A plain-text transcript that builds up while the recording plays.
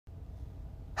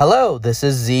Hello, this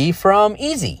is Z from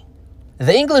Easy,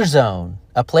 the English Zone,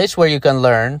 a place where you can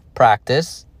learn,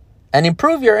 practice, and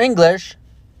improve your English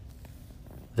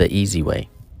the easy way.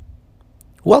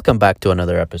 Welcome back to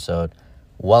another episode.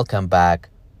 Welcome back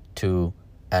to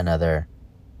another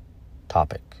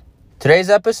topic. Today's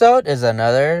episode is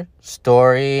another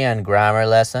story and grammar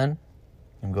lesson.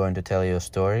 I'm going to tell you a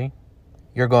story.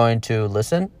 You're going to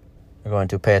listen. You're going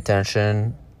to pay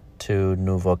attention to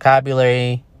new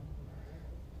vocabulary,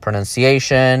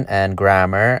 pronunciation, and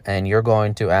grammar, and you're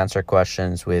going to answer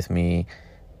questions with me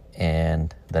in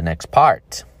the next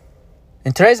part.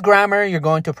 In today's grammar, you're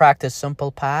going to practice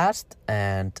simple past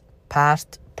and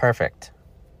past perfect.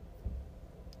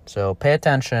 So pay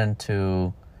attention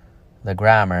to the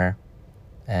grammar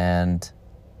and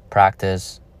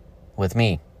practice with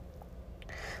me.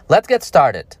 Let's get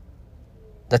started.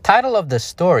 The title of the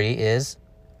story is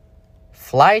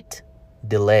Flight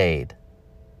Delayed.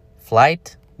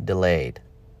 Flight delayed.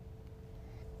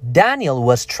 Daniel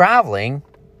was traveling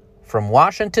from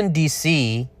Washington,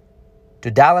 D.C.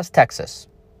 to Dallas, Texas.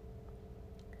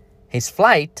 His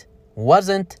flight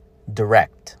wasn't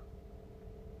direct.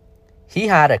 He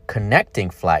had a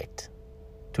connecting flight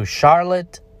to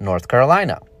Charlotte, North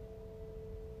Carolina.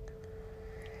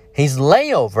 His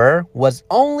layover was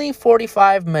only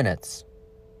 45 minutes.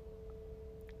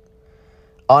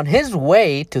 On his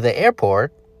way to the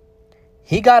airport,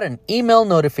 he got an email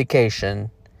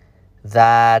notification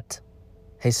that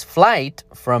his flight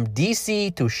from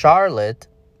DC to Charlotte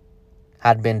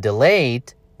had been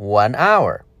delayed 1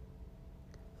 hour.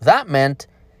 That meant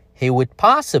he would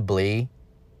possibly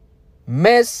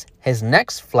miss his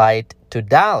next flight to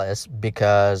Dallas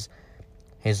because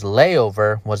his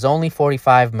layover was only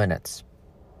 45 minutes.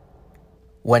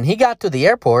 When he got to the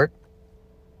airport,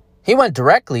 he went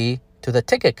directly to the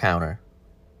ticket counter.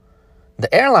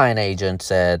 The airline agent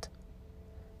said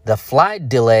the flight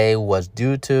delay was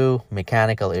due to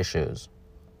mechanical issues.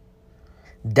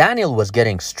 Daniel was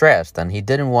getting stressed and he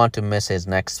didn't want to miss his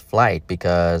next flight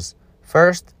because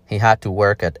first, he had to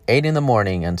work at 8 in the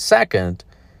morning, and second,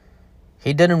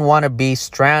 he didn't want to be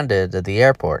stranded at the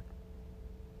airport.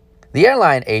 The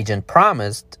airline agent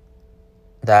promised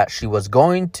that she was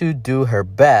going to do her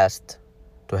best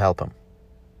to help him.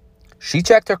 She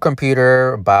checked her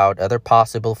computer about other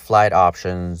possible flight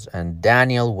options, and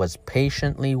Daniel was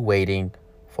patiently waiting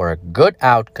for a good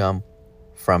outcome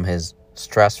from his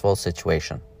stressful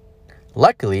situation.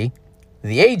 Luckily,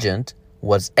 the agent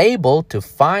was able to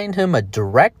find him a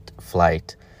direct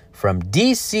flight from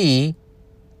DC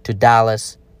to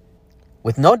Dallas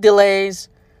with no delays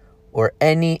or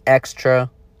any extra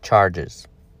charges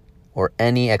or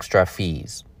any extra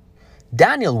fees.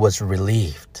 Daniel was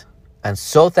relieved and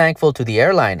so thankful to the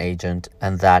airline agent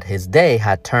and that his day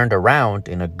had turned around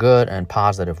in a good and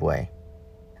positive way.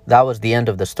 That was the end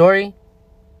of the story.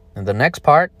 In the next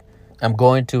part, I'm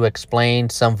going to explain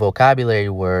some vocabulary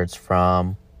words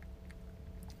from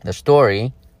the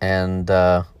story, and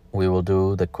we will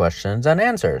do the questions and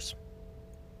answers.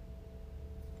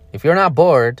 If you're not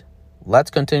bored,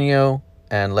 let's continue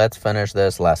and let's finish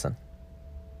this lesson.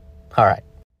 All right.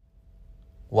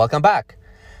 Welcome back.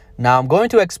 Now I'm going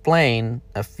to explain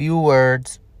a few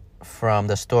words from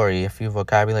the story, a few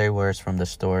vocabulary words from the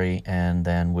story, and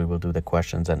then we will do the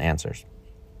questions and answers.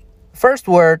 First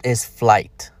word is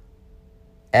flight.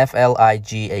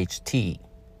 F-L-I-G-H-T.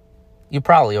 You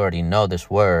probably already know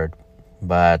this word,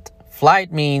 but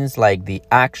flight means like the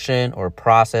action or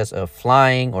process of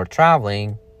flying or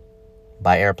traveling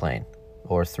by airplane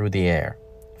or through the air.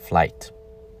 Flight.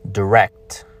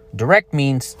 Direct. Direct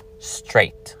means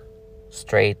straight.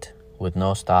 Straight with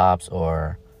no stops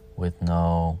or with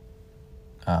no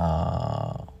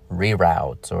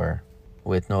reroutes or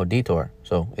with no detour.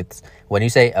 So it's when you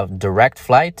say a direct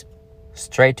flight,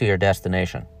 straight to your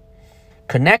destination.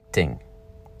 Connecting.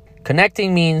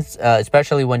 Connecting means,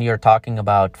 especially when you're talking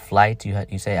about flight,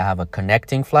 you say I have a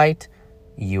connecting flight.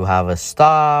 You have a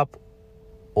stop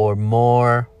or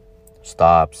more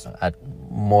stops at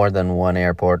more than one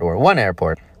airport or one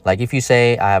airport. Like if you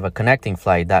say I have a connecting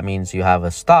flight, that means you have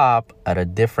a stop at a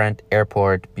different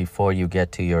airport before you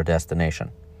get to your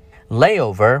destination.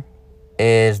 Layover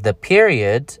is the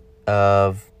period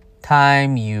of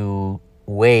time you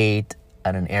wait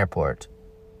at an airport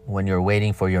when you're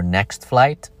waiting for your next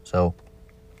flight. So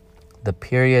the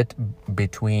period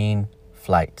between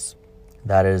flights,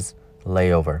 that is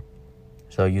layover.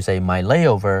 So you say my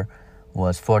layover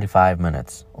was 45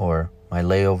 minutes or my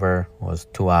layover was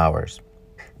 2 hours.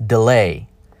 Delay.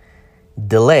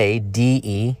 Delay,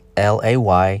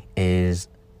 D-E-L-A-Y, is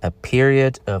a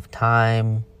period of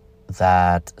time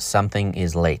that something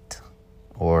is late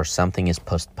or something is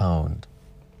postponed.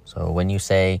 So when you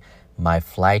say my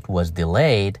flight was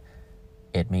delayed,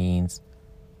 it means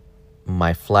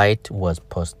my flight was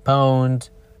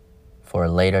postponed for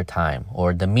a later time,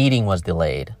 or the meeting was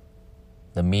delayed.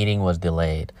 The meeting was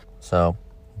delayed. So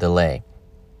delay.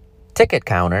 Ticket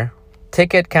counter.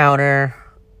 Ticket counter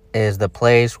is the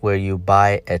place where you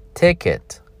buy a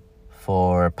ticket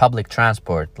for public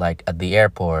transport, like at the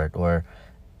airport or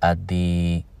at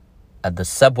the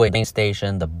subway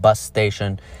station, the bus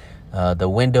station. The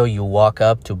window you walk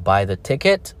up to buy the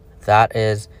ticket, that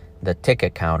is the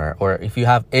ticket counter. Or if you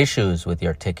have issues with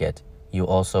your ticket, you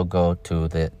also go to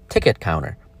the ticket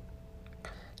counter.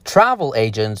 Travel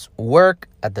agents work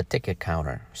at the ticket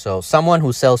counter. So someone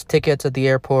who sells tickets at the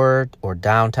airport or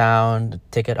downtown, the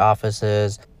ticket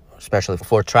offices, especially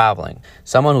for traveling.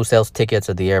 Someone who sells tickets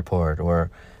at the airport or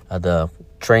at the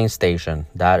train station,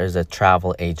 that is a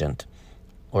travel agent.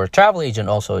 Or a travel agent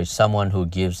also is someone who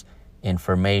gives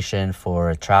information for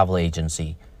a travel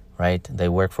agency, right? They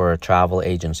work for a travel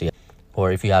agency.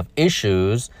 Or if you have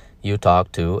issues, you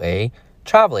talk to a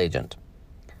travel agent.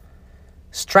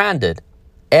 Stranded.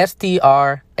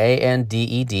 STRANDED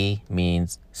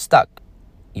means stuck.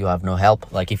 You have no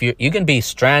help. Like if you can be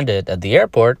stranded at the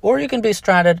airport, or you can be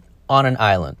stranded on an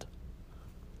island.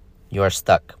 You are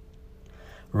stuck.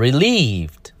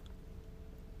 Relieved.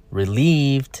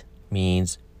 Relieved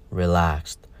means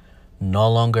relaxed. No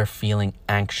longer feeling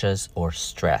anxious or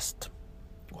stressed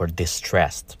or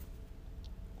distressed.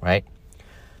 Right?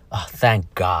 Oh,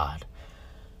 thank God.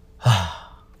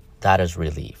 That is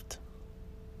relieved.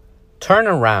 Turn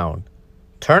around.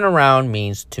 Turn around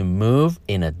means to move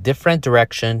in a different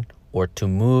direction or to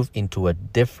move into a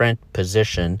different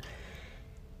position,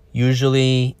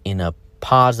 usually in a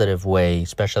positive way,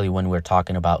 especially when we're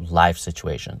talking about life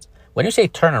situations. When you say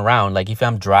turn around, like if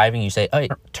I'm driving, you say, hey,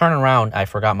 turn around, I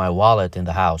forgot my wallet in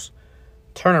the house.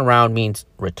 Turn around means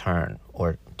return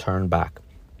or turn back.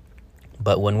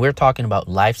 But when we're talking about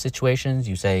life situations,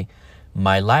 you say,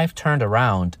 my life turned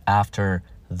around after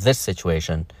this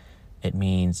situation. It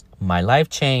means my life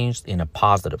changed in a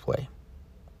positive way.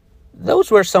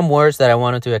 Those were some words that I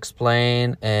wanted to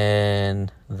explain in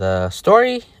the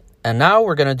story. And now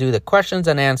we're going to do the questions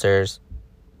and answers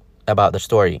about the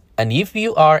story. And if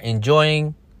you are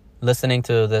enjoying listening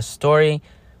to this story,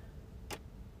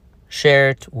 share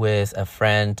it with a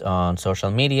friend on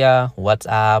social media,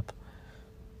 WhatsApp,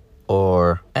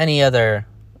 or any other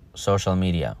social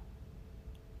media,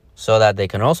 so that they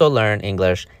can also learn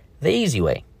English the easy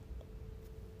way.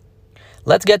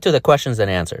 Let's get to the questions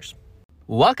and answers.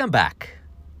 Welcome back.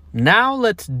 Now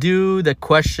let's do the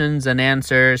questions and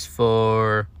answers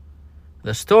for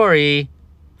the story,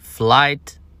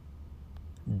 Flight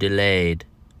Delayed.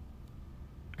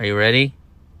 Are you ready?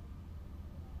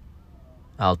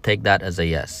 I'll take that as a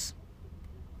yes.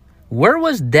 Where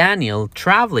was Daniel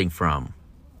traveling from?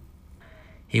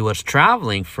 He was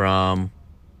traveling from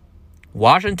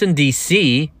Washington,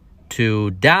 D.C.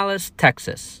 to Dallas,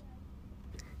 Texas.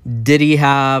 Did he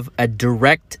have a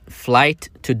direct flight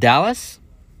to Dallas?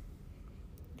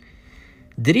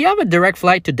 Did he have a direct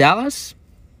flight to Dallas?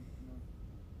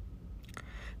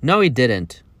 No, he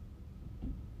didn't.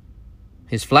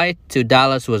 His flight to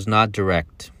Dallas was not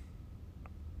direct.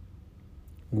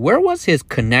 Where was his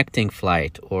connecting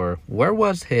flight, or where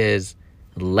was his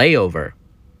layover?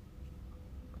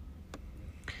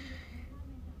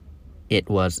 It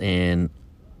was in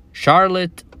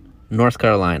Charlotte, North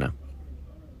Carolina.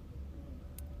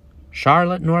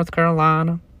 Charlotte, North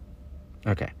Carolina.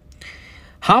 Okay.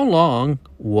 How long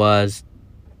was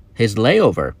his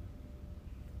layover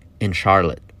in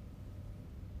Charlotte?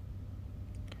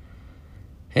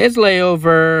 His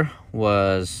layover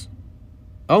was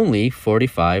only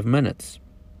 45 minutes.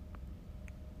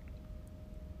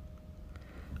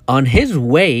 On his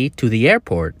way to the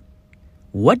airport,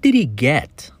 what did he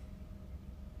get?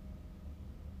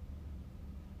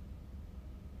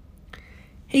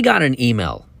 He got an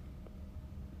email.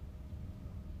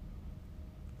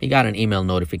 He got an email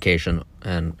notification,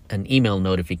 and an email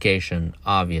notification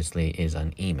obviously is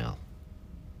an email.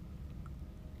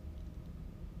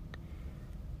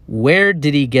 Where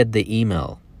did he get the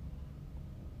email?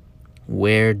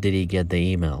 Where did he get the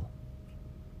email?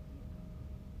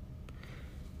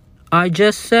 I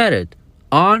just said it.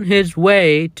 On his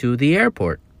way to the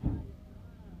airport.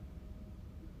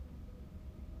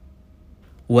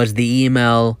 Was the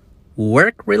email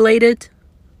work-related?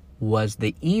 Was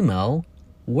the email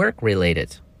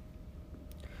work-related?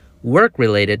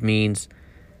 Work-related means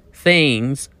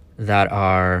things that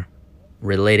are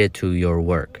related to your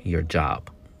work, your job.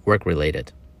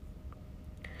 Work-related.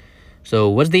 So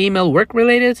was the email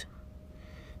work-related?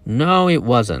 No, it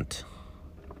wasn't.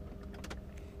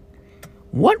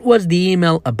 What was the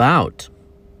email about?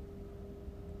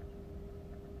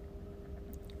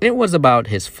 It was about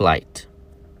his flight.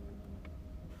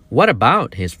 What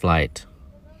about his flight?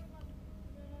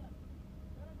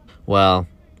 Well,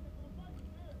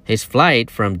 his flight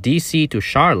from DC to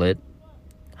Charlotte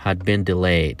had been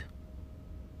delayed.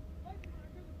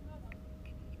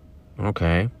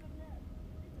 Okay.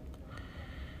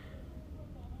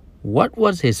 What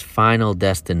was his final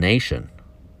destination?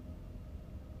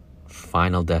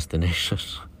 Final Destination.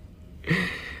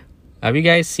 Have you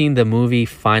guys seen the movie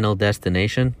Final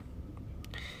Destination?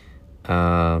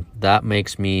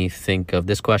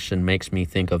 This question makes me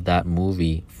think of that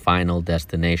movie, Final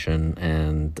Destination,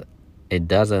 and it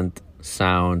doesn't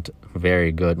sound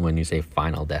very good when you say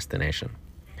Final Destination.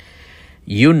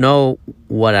 You know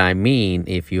what I mean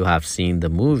if you have seen the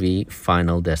movie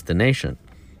Final Destination.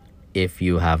 If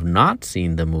you have not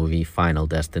seen the movie Final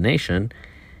Destination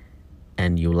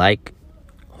and you like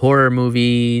horror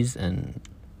movies and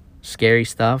scary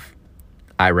stuff,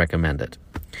 I recommend it.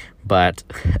 But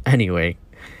anyway,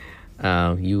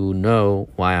 you know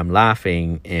why I'm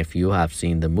laughing if you have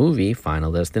seen the movie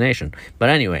Final Destination. But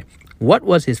anyway, what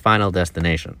was his final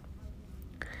destination?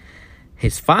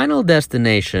 His final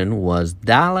destination was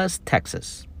Dallas,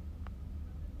 Texas.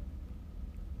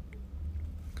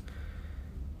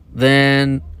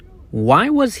 Then why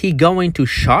was he going to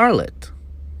Charlotte?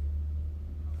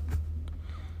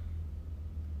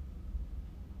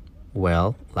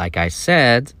 Well, like I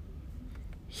said,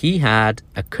 he had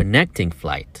a connecting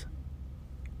flight.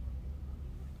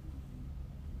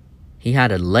 He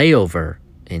had a layover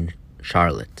in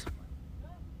Charlotte.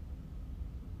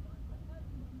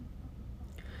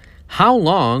 How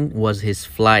long was his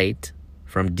flight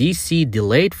from DC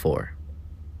delayed for?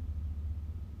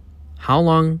 How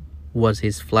long was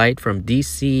his flight from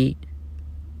DC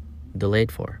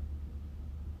delayed for?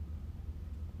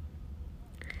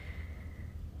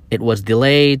 It was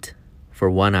delayed for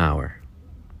 1 hour.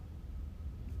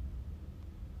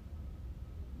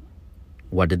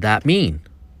 What did that mean?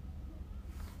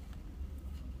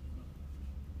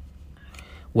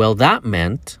 Well, that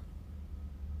meant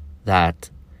that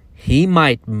he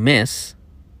might,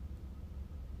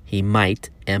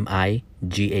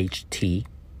 M-I-G-H-T,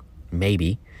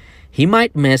 maybe, he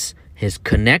might miss his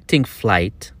connecting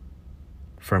flight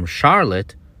from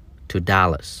Charlotte to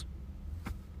Dallas.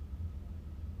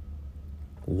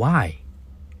 Why?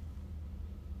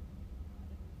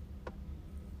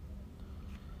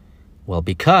 Well,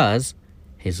 because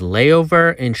his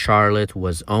layover in Charlotte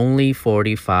was only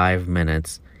 45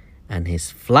 minutes and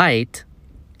his flight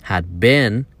had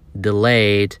been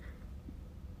delayed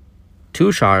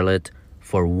to Charlotte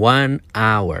for 1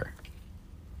 hour.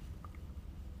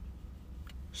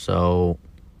 So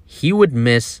he would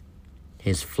miss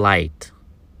his flight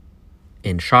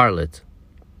in Charlotte.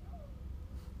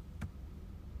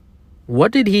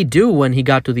 What did he do when he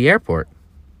got to the airport?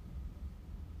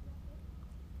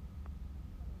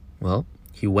 Well,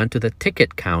 he went to the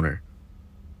ticket counter.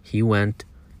 He went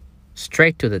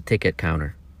straight to the ticket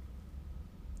counter.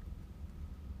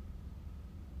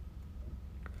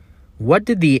 What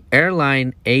did the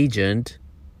airline agent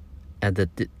at the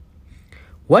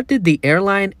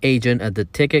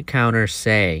ticket counter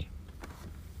say?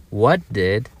 What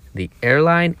did the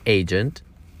airline agent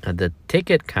at the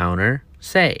ticket counter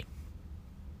say?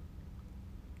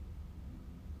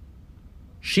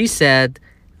 She said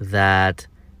that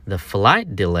the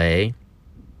flight delay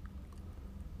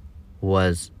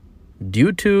was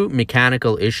due to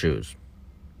mechanical issues.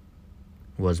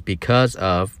 Was because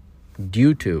of,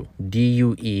 due to,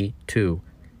 D-U-E, to,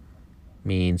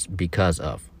 means because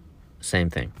of. Same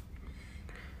thing.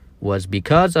 Was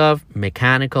because of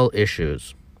mechanical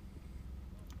issues.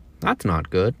 That's not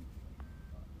good.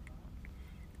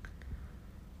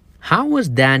 How was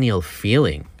Daniel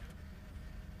feeling?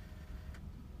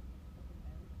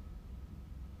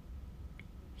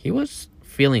 He was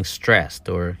feeling stressed,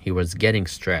 or he was getting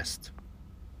stressed.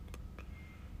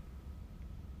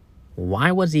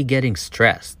 Why was he getting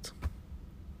stressed?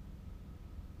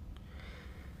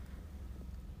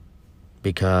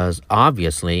 Because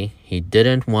obviously he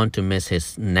didn't want to miss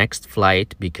his next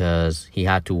flight because he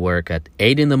had to work at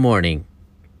 8 in the morning.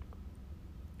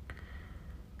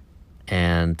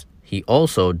 And he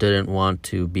also didn't want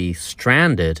to be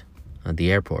stranded at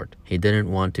the airport. He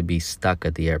didn't want to be stuck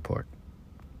at the airport.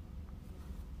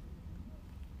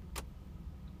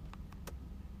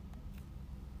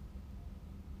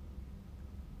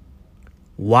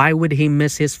 Why would he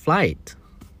miss his flight?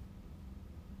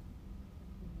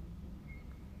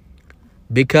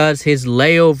 because his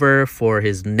layover for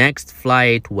his next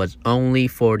flight was only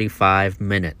 45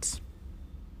 minutes.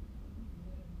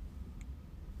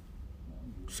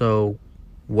 So,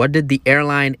 what did the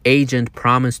airline agent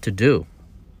promise to do?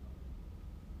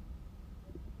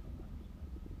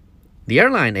 The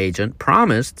airline agent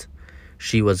promised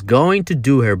she was going to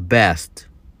do her best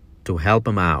to help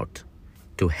him out.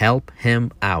 To help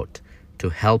him out. To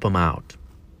help him out.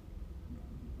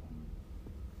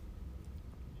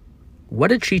 What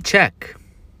did she check?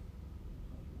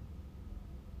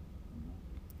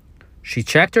 She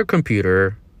checked her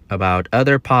computer about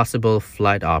other possible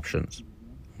flight options.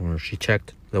 Or she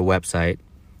checked the website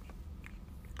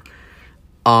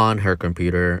on her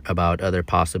computer about other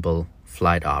possible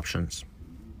flight options.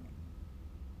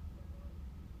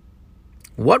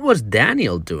 What was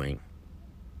Daniel doing?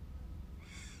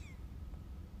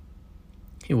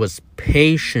 He was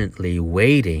patiently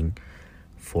waiting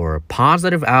for a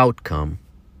positive outcome,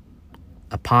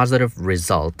 a positive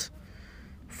result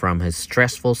from his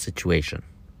stressful situation.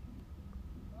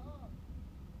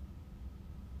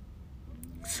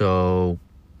 So,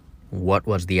 what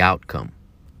was the outcome?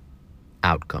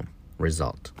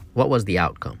 Result. What was the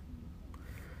outcome?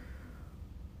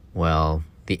 Well,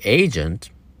 the agent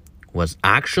was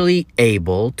actually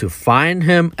able to find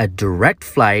him a direct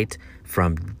flight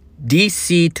from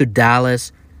DC to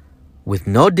Dallas with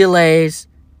no delays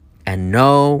and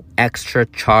no extra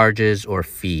charges or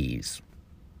fees.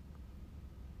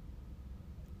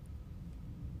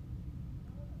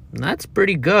 That's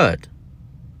pretty good.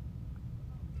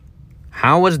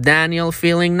 How was Daniel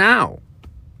feeling now?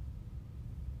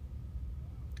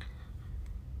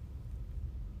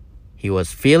 He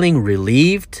was feeling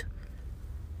relieved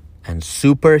and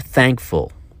super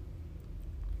thankful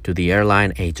to the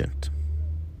airline agent.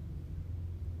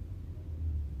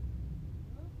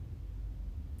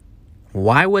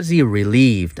 Why was he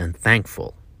relieved and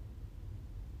thankful?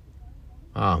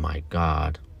 Oh my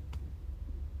God.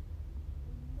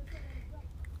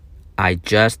 I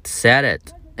just said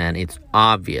it, and it's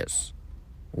obvious.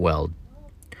 Well,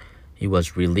 he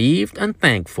was relieved and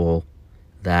thankful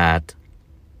that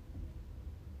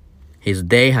his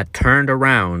day had turned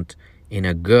around in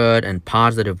a good and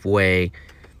positive way,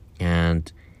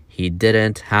 and he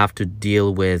didn't have to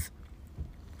deal with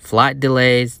flight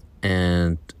delays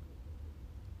and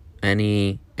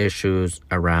any issues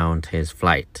around his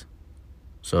flight.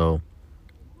 So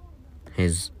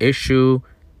his issue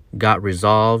got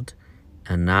resolved,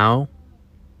 and now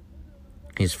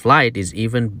his flight is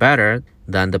even better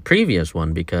than the previous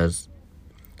one because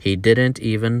he didn't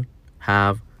even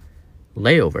have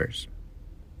layovers.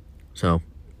 So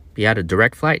he had a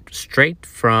direct flight straight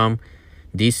from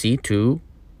DC to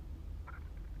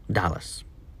Dallas.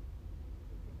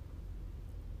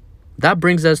 That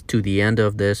brings us to the end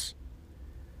of this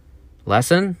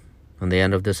lesson, and the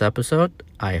end of this episode.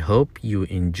 I hope you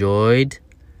enjoyed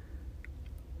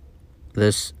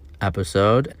this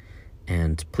episode,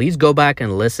 and please go back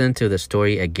and listen to the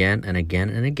story again and again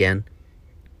and again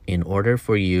in order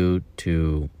for you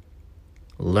to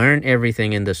learn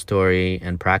everything in the story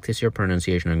and practice your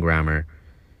pronunciation and grammar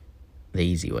the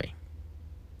easy way.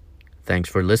 Thanks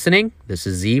for listening. This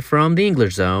is Z from the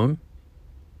English Zone.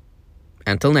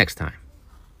 Until next time.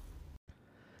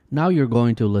 Now you're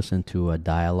going to listen to a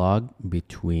dialogue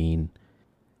between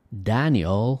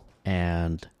Daniel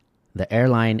and the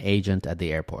airline agent at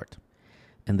the airport.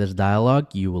 In this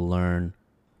dialogue, you will learn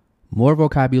more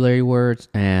vocabulary words,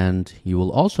 and you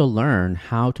will also learn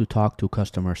how to talk to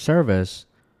customer service,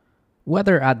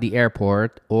 whether at the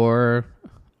airport or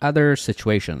other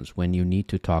situations when you need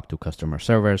to talk to customer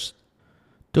service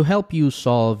to help you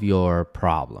solve your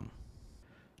problem.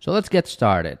 So let's get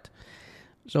started.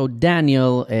 So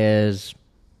Daniel is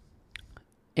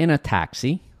in a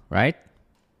taxi, right?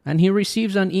 And he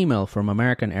receives an email from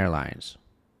American Airlines.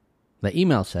 The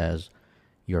email says,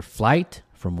 "Your flight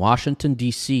from Washington,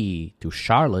 D.C. to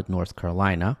Charlotte, North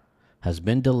Carolina has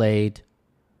been delayed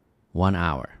 1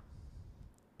 hour."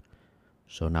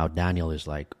 So now Daniel is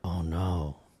like, oh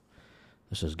no,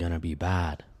 this is going to be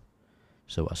bad.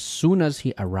 So as soon as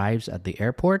he arrives at the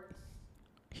airport,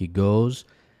 he goes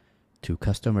to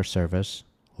customer service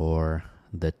or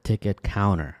the ticket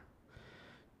counter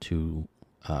to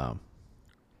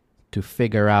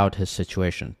figure out his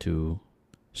situation, to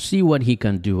see what he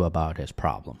can do about his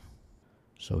problem.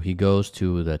 So he goes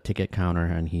to the ticket counter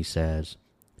and he says,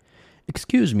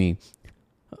 "Excuse me,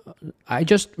 I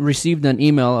just received an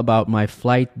email about my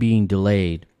flight being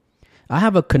delayed. I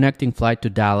have a connecting flight to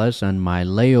Dallas and my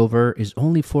layover is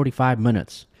only 45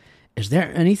 minutes. Is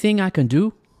there anything I can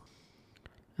do?"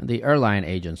 And the airline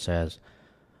agent says,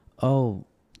 "Oh,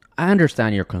 I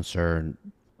understand your concern.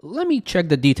 Let me check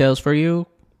the details for you.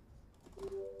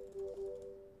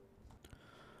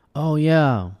 Oh,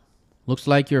 yeah. Looks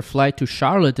like your flight to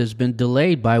Charlotte has been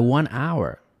delayed by 1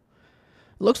 hour.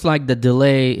 Looks like the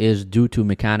delay is due to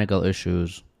mechanical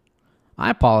issues. I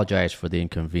apologize for the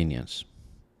inconvenience.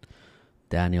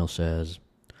 Daniel says,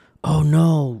 Oh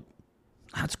no,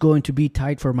 that's going to be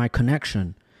tight for my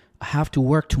connection. I have to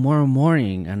work tomorrow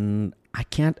morning and I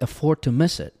can't afford to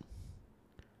miss it.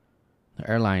 The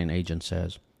airline agent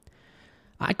says,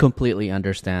 I completely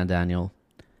understand, Daniel.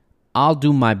 I'll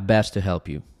do my best to help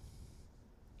you.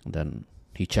 And then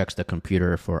he checks the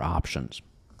computer for options.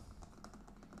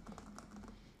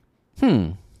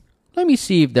 Let me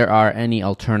see if there are any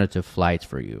alternative flights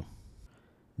for you.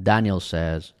 Daniel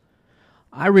says,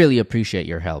 I really appreciate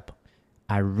your help.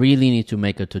 I really need to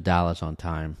make it to Dallas on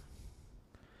time.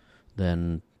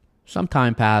 Then some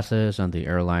time passes and the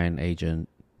airline agent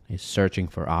is searching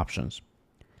for options.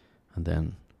 And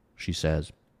then she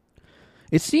says,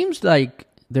 It seems like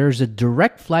there's a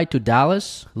direct flight to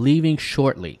Dallas leaving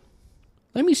shortly.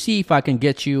 Let me see if I can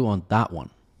get you on that one.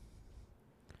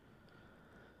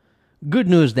 Good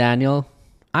news, Daniel.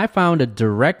 I found a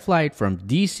direct flight from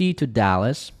DC to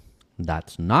Dallas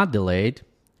that's not delayed,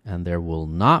 and there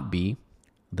won't be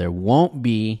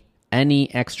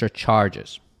any extra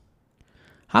charges.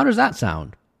 How does that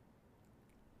sound?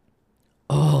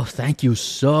 Oh, thank you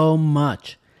so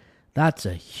much. That's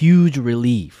a huge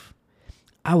relief.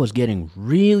 I was getting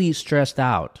really stressed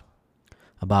out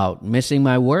about missing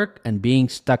my work and being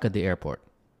stuck at the airport.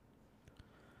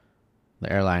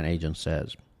 The airline agent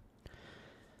says,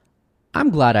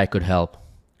 I'm glad I could help.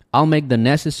 I'll make the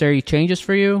necessary changes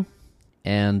for you,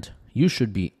 and you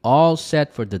should be all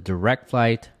set for the direct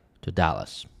flight to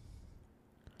Dallas.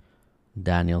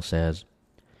 Daniel says,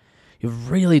 You've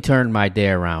really turned my day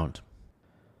around.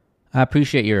 I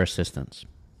appreciate your assistance.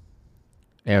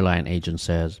 Airline agent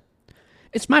says,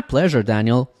 It's my pleasure,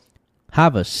 Daniel.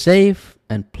 Have a safe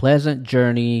and pleasant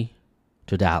journey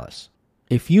to Dallas.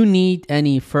 If you need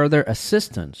any further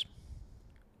assistance,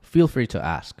 feel free to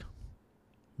ask.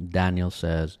 Daniel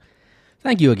says,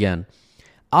 Thank you again.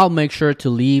 I'll make sure to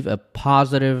leave a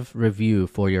positive review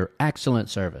for your excellent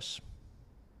service.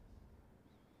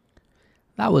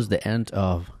 That was the end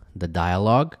of the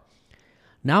dialogue.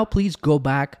 Now please go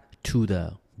back to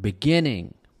the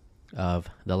beginning of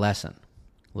the lesson.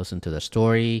 Listen to the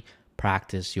story,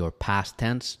 practice your past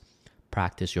tense,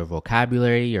 practice your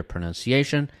vocabulary, your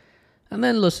pronunciation, and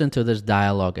then listen to this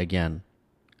dialogue again.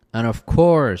 And of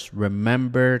course,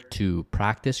 remember to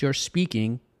practice your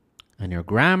speaking and your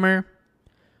grammar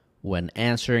when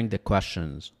answering the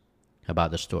questions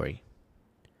about the story.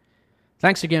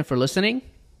 Thanks again for listening.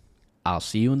 I'll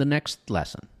see you in the next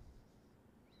lesson.